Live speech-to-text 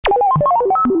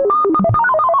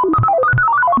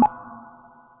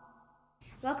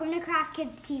Welcome to Craft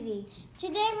Kids TV.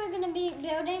 Today we're going to be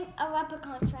building a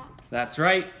leprechaun trap. That's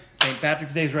right. St.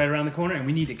 Patrick's Day is right around the corner and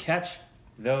we need to catch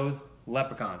those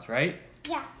leprechauns, right?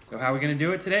 Yeah. So how are we going to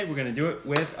do it today? We're going to do it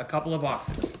with a couple of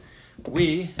boxes.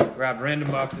 We grabbed random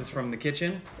boxes from the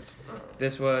kitchen.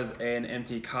 This was an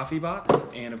empty coffee box,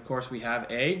 and of course we have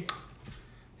a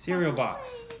cereal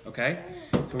box, okay?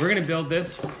 So we're going to build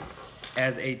this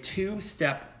as a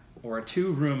two-step or a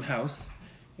two-room house.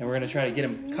 And we're going to try to get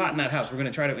him caught in that house. We're going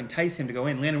to try to entice him to go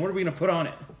in. Landon, what are we going to put on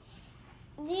it?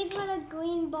 These little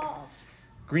green balls.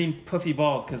 Green puffy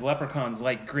balls, because leprechauns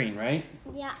like green, right?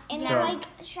 Yeah, and they're like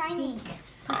shiny.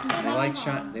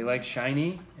 They like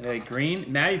shiny, and they like green.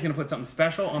 Maddie's going to put something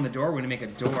special on the door. We're going to make a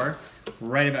door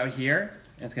right about here.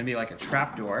 And it's going to be like a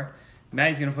trap door.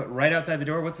 Maddie's going to put right outside the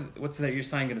door. What's your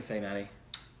sign going to say, Maddie?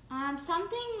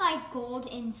 Something like gold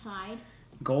inside.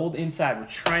 Gold inside. We're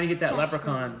trying to get that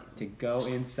leprechaun to go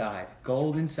inside.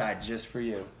 Gold inside just for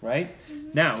you, right?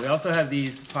 Now, we also have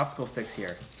these popsicle sticks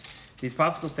here. These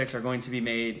popsicle sticks are going to be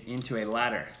made into a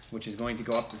ladder, which is going to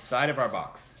go up the side of our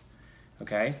box,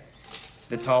 okay?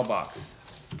 The tall box.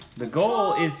 The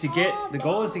goal is to get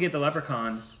the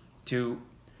leprechaun to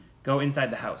go inside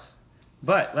the house.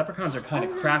 But leprechauns are kind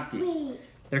of crafty.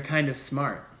 They're kind of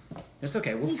smart. That's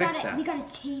okay, we'll fix that. We gotta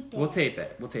tape it. We'll tape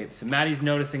it. So Maddie's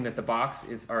noticing that the box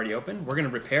is already open. We're gonna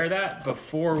repair that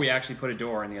before we actually put a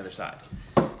door on the other side.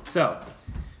 So,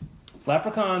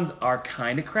 leprechauns are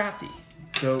kind of crafty.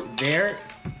 So they're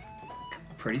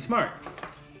pretty smart.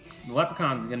 The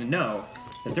leprechaun's gonna know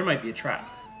that there might be a trap,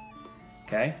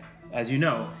 okay? As you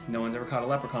know, no one's ever caught a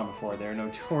leprechaun before. They're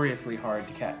notoriously hard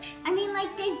to catch. I mean,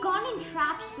 like, they've gone in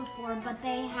traps before, but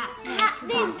they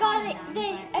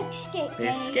escaped. They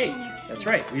escape. That's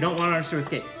right. We don't want ours to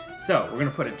escape. So we're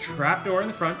gonna put a trap door in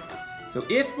the front. So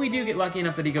if we do get lucky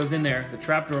enough that he goes in there, the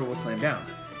trap door will slam down.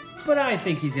 But I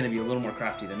think he's gonna be a little more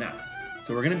crafty than that.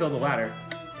 So we're gonna build a ladder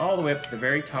all the way up to the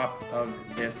very top of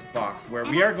this box, where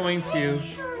we are going to.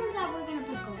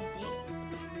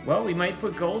 Well, we might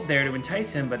put gold there to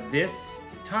entice him, but this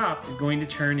top is going to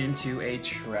turn into a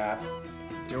trap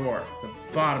door. The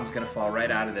bottom's going to fall right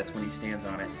out of this when he stands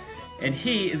on it. And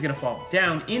he is going to fall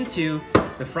down into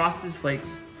the Frosted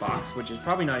Flakes box, which is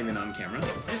probably not even on camera.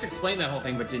 I just explained that whole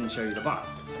thing, but didn't show you the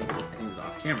box. I think it was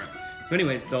off camera. So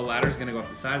anyways, the ladder's going to go up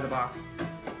the side of the box.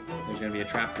 There's going to be a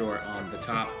trap door on the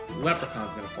top. The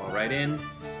leprechaun's going to fall right in.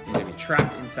 He's going to be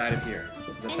trapped inside of here.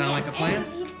 Does that sound like a plan?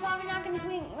 He's probably not going to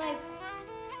bring, like,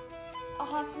 a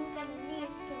hot glue gun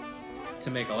to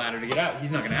make a ladder to get out.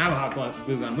 He's not going to have a hot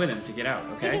glue gun with him to get out,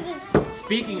 okay?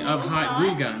 Speaking of hot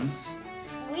glue guns,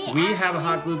 we have a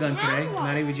hot glue gun today.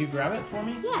 Maddie, would you grab it for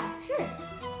me? Yeah, sure.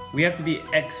 We have to be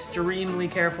extremely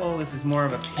careful. This is more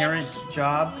of a parent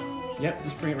job. Yep,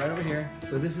 just bring it right over here.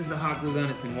 So this is the hot glue gun.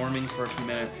 It's been warming for a few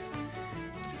minutes.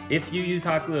 If you use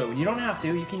hot glue, and you don't have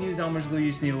to, you can use Elmer's glue. You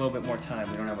just need a little bit more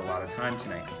time. We don't have a lot of time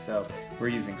tonight, so we're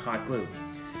using hot glue.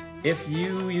 If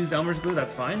you use Elmer's glue,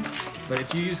 that's fine. But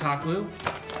if you use hot glue,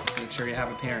 make sure you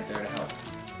have a parent there to help.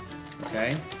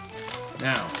 Okay?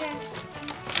 Now,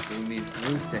 getting these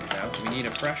glue sticks out, we need a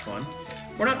fresh one.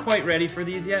 We're not quite ready for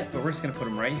these yet, but we're just gonna put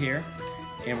them right here.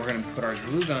 And we're gonna put our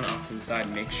glue gun off to the side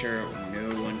and make sure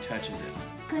no one touches it.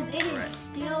 Because it is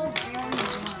still very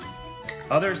warm.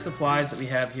 Other supplies that we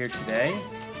have here today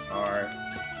are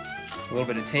a little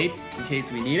bit of tape in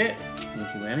case we need it.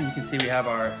 Thank you, Landon. You can see we have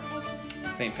our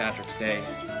St. Patrick's Day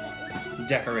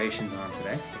decorations on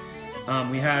today.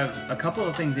 We have a couple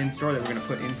of things in store that we're going to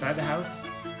put inside the house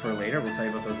for later. We'll tell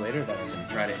you about those later, that are going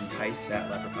to try to entice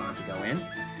that leprechaun to go in.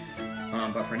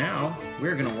 But for now,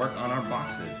 we're going to work on our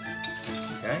boxes.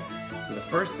 Okay? So the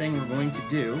first thing we're going to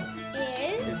do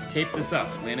is tape this up.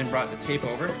 Landon brought the tape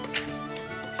over.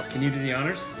 Can you do the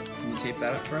honors? Can you tape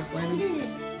that up for us,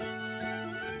 Landon?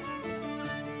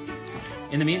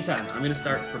 In the meantime, I'm going to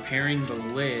start preparing the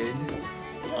lid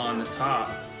on the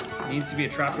top. It needs to be a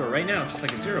trapdoor. Right now, it's just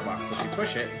like a cereal box. So if you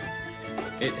push it,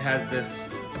 it has this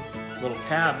little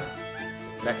tab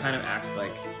that kind of acts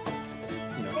like,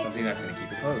 you know, something that's going to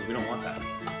keep it closed. We don't want that.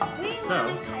 So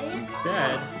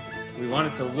instead, we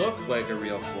want it to look like a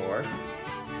real floor,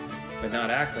 but not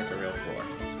act like a real floor.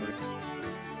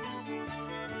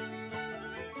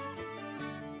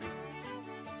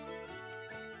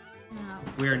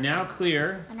 We are now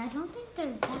clear. And I don't think they're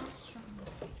that strong.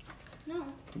 No.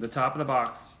 The top of the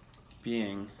box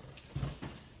being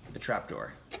a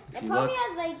trapdoor. If you look,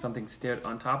 something stood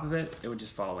on top of it, it would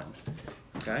just fall in.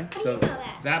 Okay? So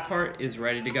that part is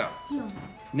ready to go.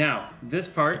 Now, this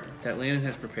part that Landon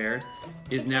has prepared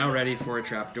is now ready for a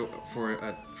trapdoor, for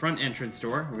a front entrance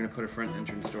door. We're going to put a front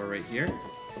entrance door right here.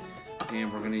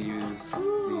 and we're gonna use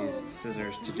these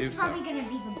scissors to do This is so. probably gonna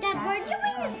be the best. Dad, we're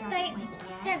doing this thing.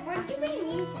 Dad, we're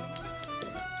doing these.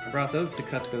 I brought those to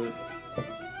cut the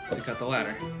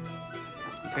ladder.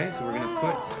 Okay, so we're gonna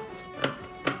put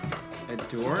a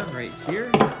door right here.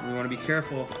 We want to be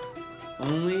careful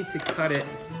only to cut it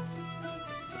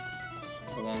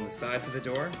along the sides of the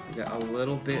door. We got a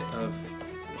little bit of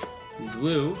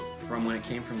glue from when it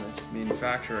came from the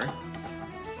manufacturer.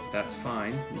 That's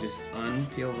fine. You just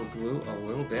unpeel the glue a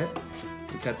little bit.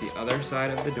 We cut the other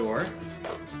side of the door.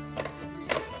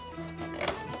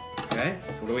 Okay,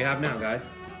 so what do we have now, guys?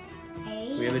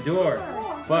 We have a door,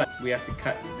 but we have to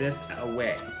cut this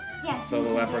away so the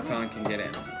leprechaun can get in.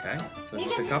 Okay, so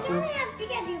just a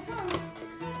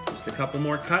couple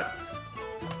more cuts,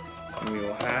 and we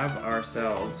will have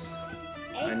ourselves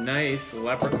a nice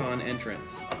leprechaun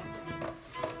entrance.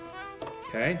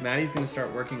 Okay, Maddie's going to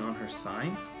start working on her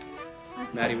sign.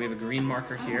 Maddie, we have a green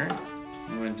marker here.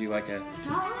 I'm going to do like a...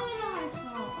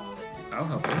 I'll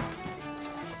help you.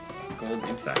 Gold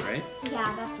inside, right?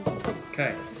 Yeah, that's easy.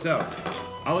 Okay, so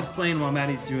I'll explain while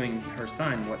Maddie's doing her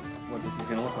sign what this is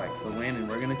going to look like. So Landon,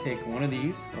 we're going to take one of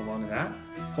these along that,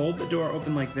 hold the door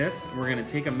open like this, and we're going to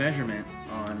take a measurement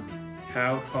on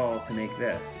how tall to make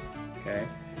this. Okay,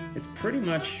 it's pretty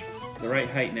much the right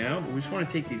height now, but we just want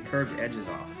to take these curved edges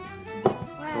off.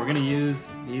 We're going to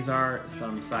use, these are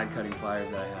some side cutting pliers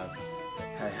that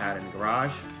I had in the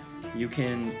garage. You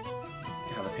can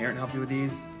have a parent help you with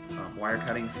these. Wire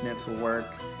cutting snips will work.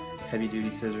 Heavy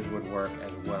duty scissors would work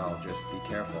as well. Just be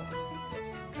careful.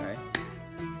 Okay?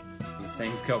 These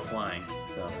things go flying,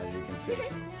 so as you can see.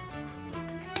 That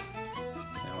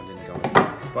one didn't go as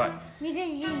far. But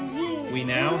we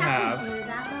now have,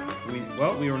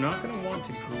 we were not going to want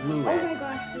to glue it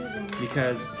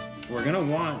because we're going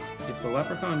to want, if the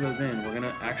leprechaun goes in, we're going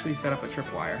to actually set up a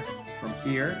tripwire from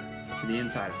here to the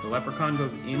inside. If the leprechaun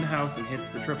goes in-house and hits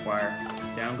the tripwire,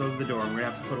 down goes the door, and we're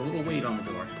going to have to put a little weight on the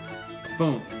door.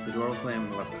 Boom! The door will slam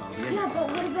and the leprechaun will be in. Yeah, but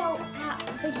what about how,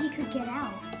 but he could get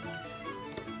out?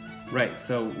 Right,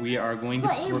 so we are going to,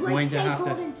 we're going to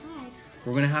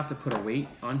have to put a weight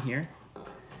on here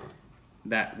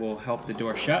that will help the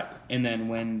door shut, and then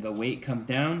when the weight comes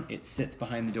down, it sits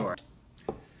behind the door.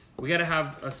 We gotta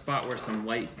have a spot where some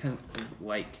light can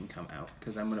come out,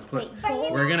 because I'm gonna put.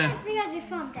 We're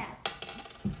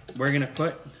gonna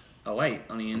put a light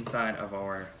on the inside of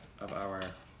our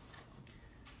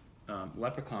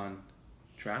leprechaun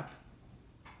trap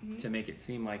to make it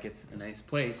seem like it's a nice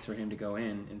place for him to go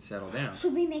in and settle down.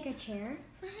 Should we make a chair?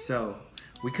 So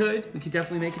we could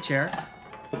definitely make a chair.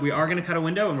 We are gonna cut a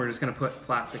window, and we're just gonna put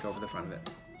plastic over the front of it,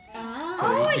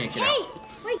 so that he can't get out.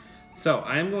 So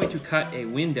I am going to cut a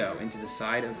window into the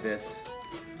side of this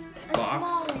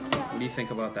box. What do you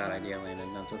think about that idea,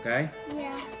 Landon? That's okay?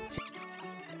 Yeah.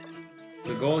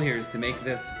 The goal here is to make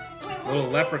this little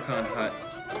leprechaun hut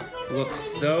look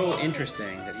so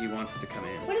interesting that he wants to come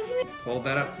in. Hold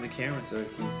that up to the camera so you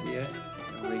can see it.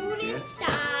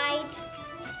 Inside.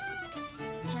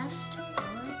 Just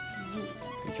for you.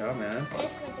 Good job, man.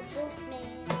 Just for the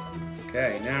bootman.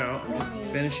 Okay, now I'm just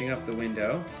finishing up the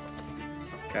window.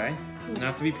 Okay, doesn't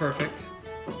have to be perfect.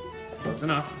 Close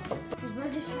enough. Because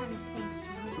we're just trying to think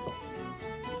smart.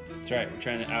 That's right, we're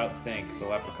trying to outthink the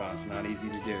leprechaun. It's not easy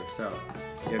to do. So,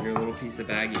 you have your little piece of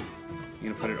baggie.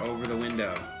 You're gonna put it over the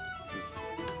window. This is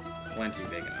plenty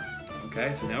big enough.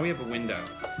 Okay, so now we have a window.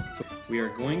 So we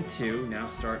are going to now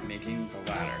start making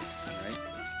the ladder. All right?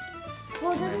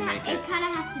 Well, doesn't it kind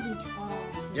of has to be tall.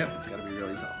 Yep, it's gotta be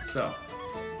really tall. So,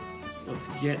 let's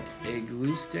get a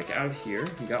glue stick out of here.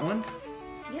 You got one?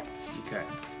 Yep. Okay,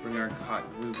 let's bring our hot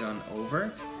glue gun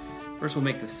over. First we'll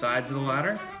make the sides of the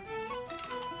ladder.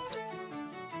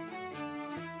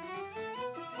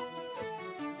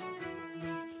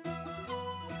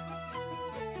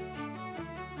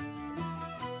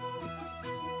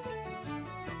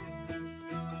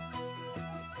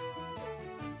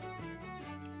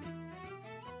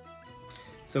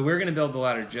 So we're gonna build the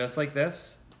ladder just like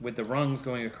this, with the rungs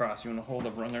going across. You wanna hold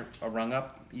a rung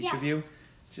up, each of you?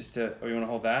 Just to, or you want to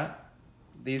hold that?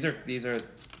 These are the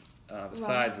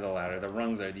sides of the ladder. The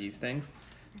rungs are these things.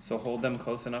 So hold them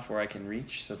close enough where I can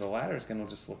reach. So the ladder is going to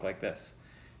just look like this,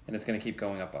 and it's going to keep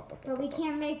going up. But we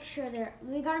can't make sure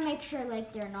we gotta make sure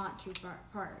like they're not too far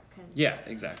apart. Yeah,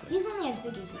 exactly. He's only as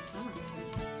big as we can.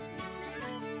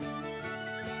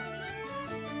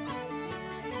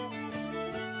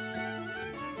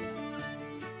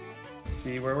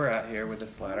 See where we're at here with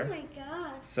this ladder. Oh my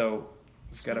god. So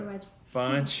we've got a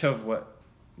bunch of what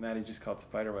Maddie just called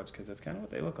spider webs, because that's kind of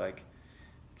what they look like.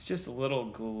 It's just little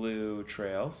glue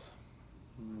trails.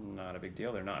 Not a big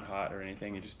deal. They're not hot or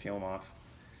anything. You just peel them off.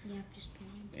 Yep, just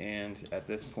pulling. And at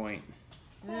this point,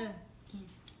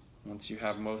 once you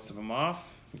have most of them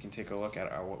off, we can take a look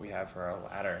at what we have for our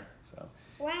ladder. So,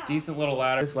 wow. Decent little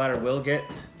ladder. This ladder will get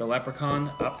the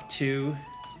leprechaun up to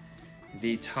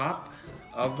the top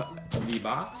of the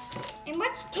box. And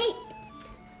what's tape?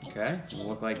 Okay, it'll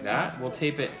look like that. We'll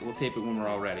tape it when we're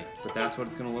all ready. But that's what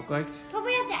it's gonna look like.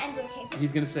 Probably at the end we'll tape it.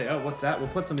 He's gonna say, oh, what's that? We'll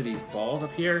put some of these balls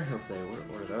up here. He'll say,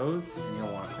 what are those? And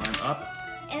he'll wanna climb up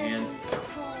and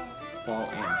fall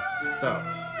in. So,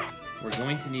 we're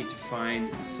going to need to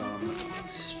find some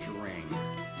string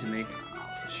to make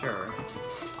sure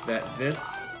that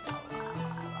this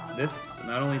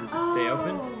not only does it stay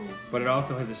open, but it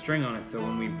also has a string on it. So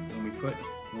when we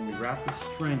wrap the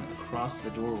string across the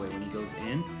doorway, when he goes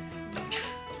in,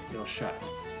 it'll shut.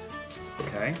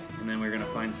 Okay, and then we're gonna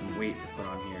find some weight to put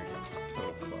on here to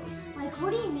hold close. Like,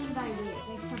 what do you mean by weight?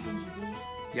 Like something heavy?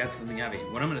 Yep, something heavy.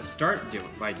 What I'm gonna start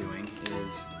by doing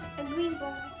is A green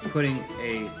ball. putting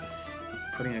a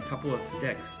couple of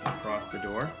sticks across the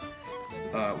door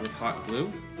with hot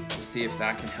glue to see if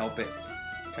that can help it.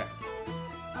 Okay.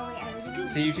 Oh wait, I already did.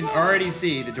 So you can already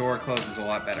see the door closes a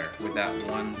lot better with that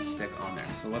one stick on there.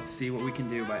 So let's see what we can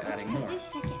do by adding more. This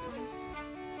second one.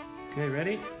 Okay,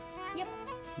 ready? Yep.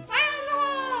 Fire in the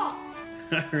hole!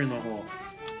 Fire in the hole.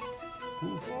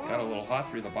 Ooh, got a little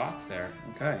hot through the box there.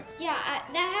 Okay. Yeah,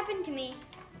 that happened to me.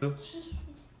 Oops. Jesus.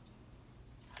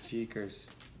 Cheekers.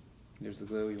 There's the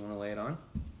glue. You want to lay it on?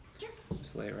 Sure.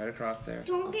 Just lay it right across there.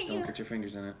 Don't get your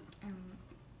fingers in it.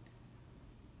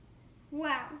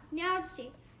 Wow. Now let's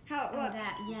see how it works.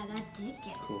 That did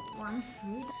get Cool. one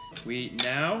through. We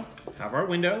now have our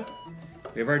window.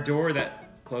 We have our door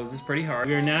that closes pretty hard.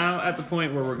 We are now at the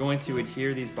point where we're going to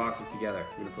adhere these boxes together.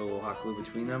 We're going to put a little hot glue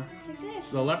between them. Like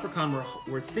this. The leprechaun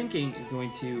we're thinking is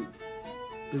going to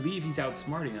believe he's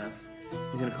outsmarting us.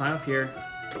 He's going to climb up here.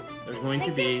 There's going to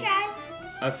Like be this,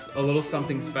 guys. a little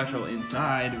something special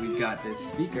inside. We've got this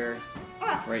speaker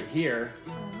Oh. right here.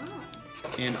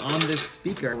 And on this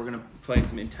speaker, we're going to play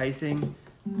some enticing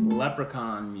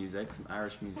leprechaun music, some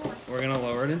Irish music. We're going to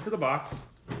lower it into the box.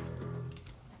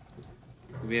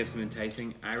 We have some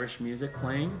enticing Irish music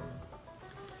playing.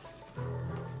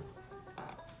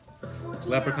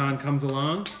 Leprechaun comes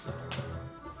along.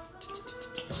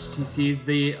 He sees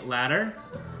the ladder.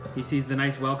 He sees the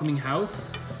nice welcoming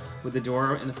house with the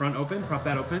door in the front open. Prop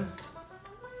that open.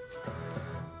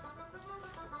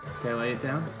 Okay, lay it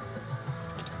down.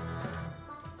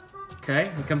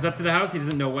 Okay, he comes up to the house. He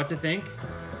doesn't know what to think.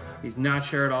 He's not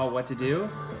sure at all what to do.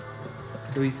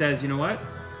 So he says, you know what?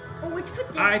 Oh, let's put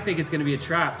this. I think it's gonna be a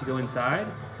trap to go inside.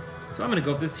 So I'm gonna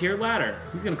go up this here ladder.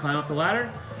 He's gonna climb up the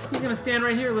ladder. He's gonna stand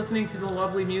right here listening to the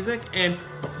lovely music and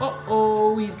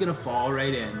he's gonna fall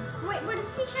right in. Wait, what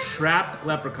if we try Trapped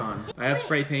leprechaun. I have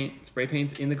spray paint. Spray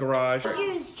paint's in the garage. to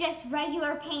use just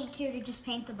regular paint too to just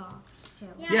paint the box too?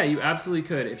 Yeah, you absolutely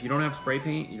could. If you don't have spray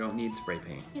paint, you don't need spray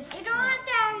paint. Just You don't have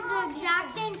to have the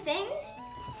exact same things.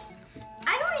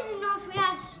 I don't even know if we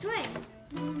have string.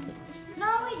 No,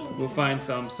 we didn't. We'll find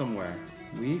some somewhere.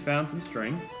 We found some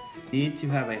string. Need to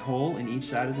have a hole in each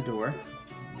side of the door.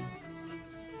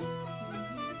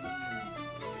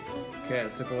 Okay,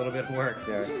 it took a little bit of work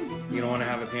there. You're gonna want to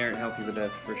have a parent help you with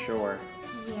this for sure.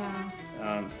 yeah.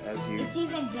 As you, It's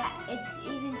even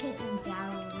taking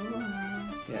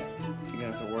down. yeah, you're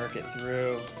gonna have to work it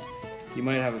through. You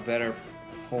might have a better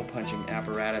hole punching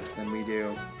apparatus than we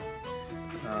do.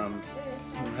 We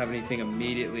don't have anything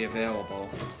immediately available.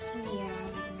 Yeah.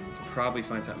 Could probably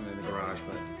find something in the garage,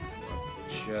 but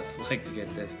I'd just like to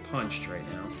get this punched right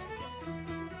now.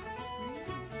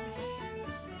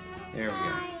 There we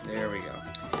go. There we go.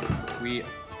 We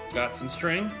got some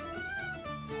string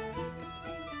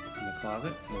in the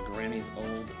closet, some of Granny's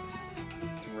old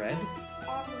thread,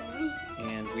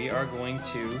 and we are going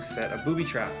to set a booby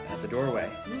trap at the doorway.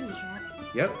 Booby trap.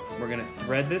 Yep, we're gonna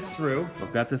thread this through.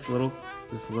 I've got this little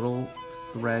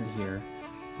thread here.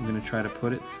 I'm gonna try to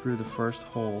put it through the first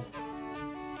hole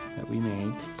that we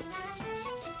made.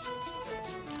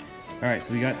 All right,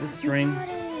 so we got this string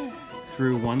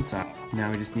through one side. Now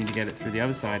we just need to get it through the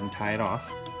other side and tie it off.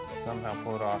 Somehow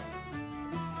pull it off.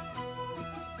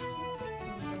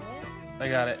 I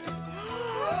got it.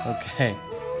 Okay.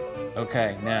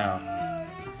 Okay, now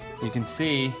you can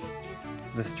see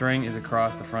the string is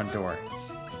across the front door.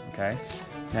 Okay.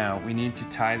 Now we need to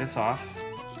tie this off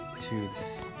to the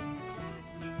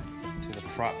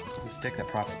stick that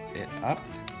props it up,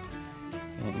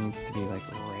 and it needs to be like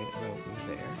right over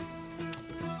there.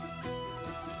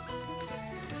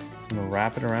 I'm gonna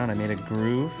wrap it around. I made a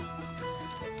groove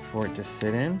for it to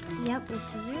sit in. Yep, with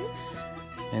scissors.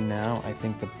 And now I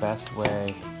think the best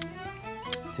way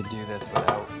to do this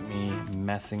without me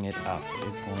messing it up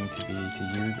is going to be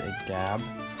to use a dab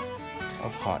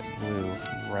of hot glue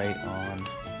right on.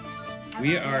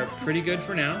 We are pretty good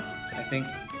for now. I think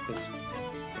this,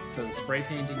 so the spray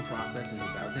painting process is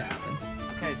about to happen.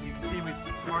 Okay, so you can see we've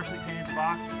partially painted the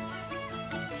box.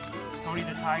 Tony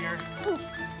the Tiger,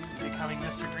 becoming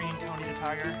Mr. Green, Tony the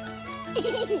Tiger.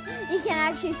 You can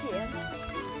actually see him.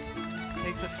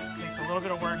 Takes a little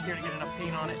bit of work here to get enough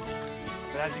paint on it,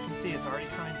 but as you can see, it's already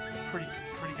coming pretty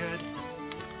good.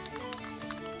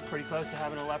 Pretty close to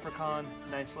having a leprechaun.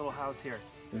 Nice little house here.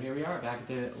 So here we are, back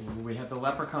at we have the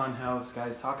leprechaun house.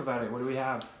 Guys, talk about it. What do we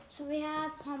have? So we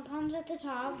have pom-poms at the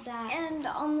top And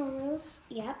on the roof.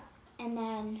 Yep. And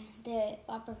then the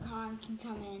leprechaun can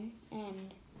come in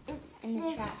and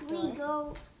the trap we door.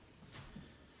 go.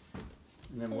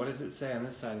 And then what does it say on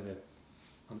this side of it?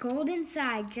 Gold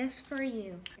inside, just for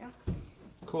you. Yep.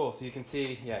 Cool, so you can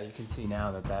see, you can see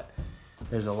now that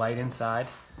there's a light inside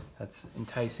that's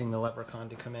enticing the leprechaun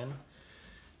to come in.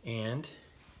 And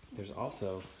there's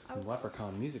also some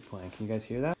leprechaun music playing. Can you guys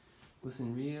hear that?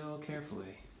 Listen real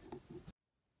carefully.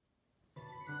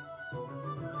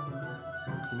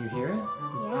 Can you hear it?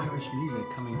 It's Irish music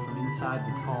coming from inside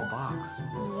the tall box.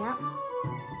 Yep.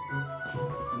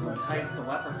 And entice the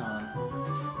leprechaun.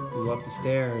 We go up the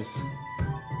stairs,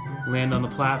 land on the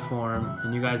platform,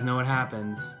 and you guys know what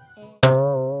happens. Hi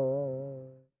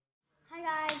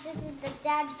guys, this is the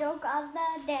dad joke of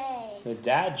the day. The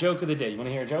dad joke of the day. You want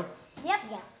to hear a joke? Yep.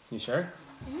 Yeah. You sure?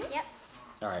 Yep.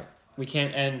 All right. We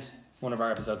can't end one of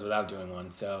our episodes without doing one,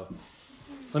 so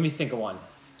let me think of one.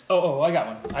 Oh, I got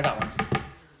one.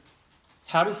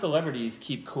 How do celebrities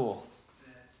keep cool?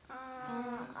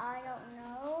 I don't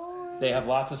know. They have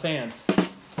lots of fans. We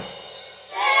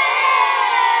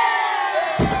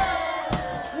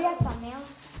have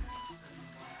thumbnails.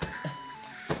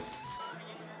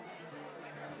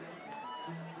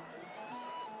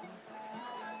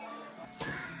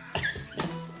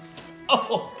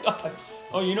 Oh, God.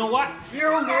 Oh, you know what?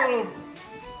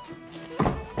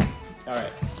 All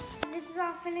right. This is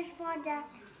our finished project.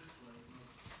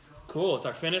 Cool. It's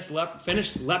our finished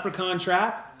leprechaun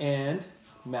trap. And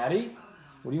Maddie,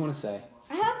 what do you want to say?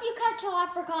 I hope you catch a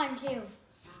leprechaun too.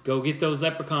 Go get those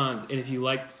leprechauns. And if you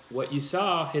liked what you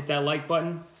saw, hit that like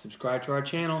button. Subscribe to our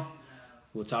channel.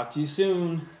 We'll talk to you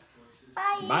soon.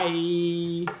 Bye.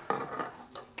 Bye. Bye.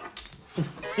 Bye.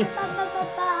 Bye.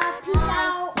 Bye.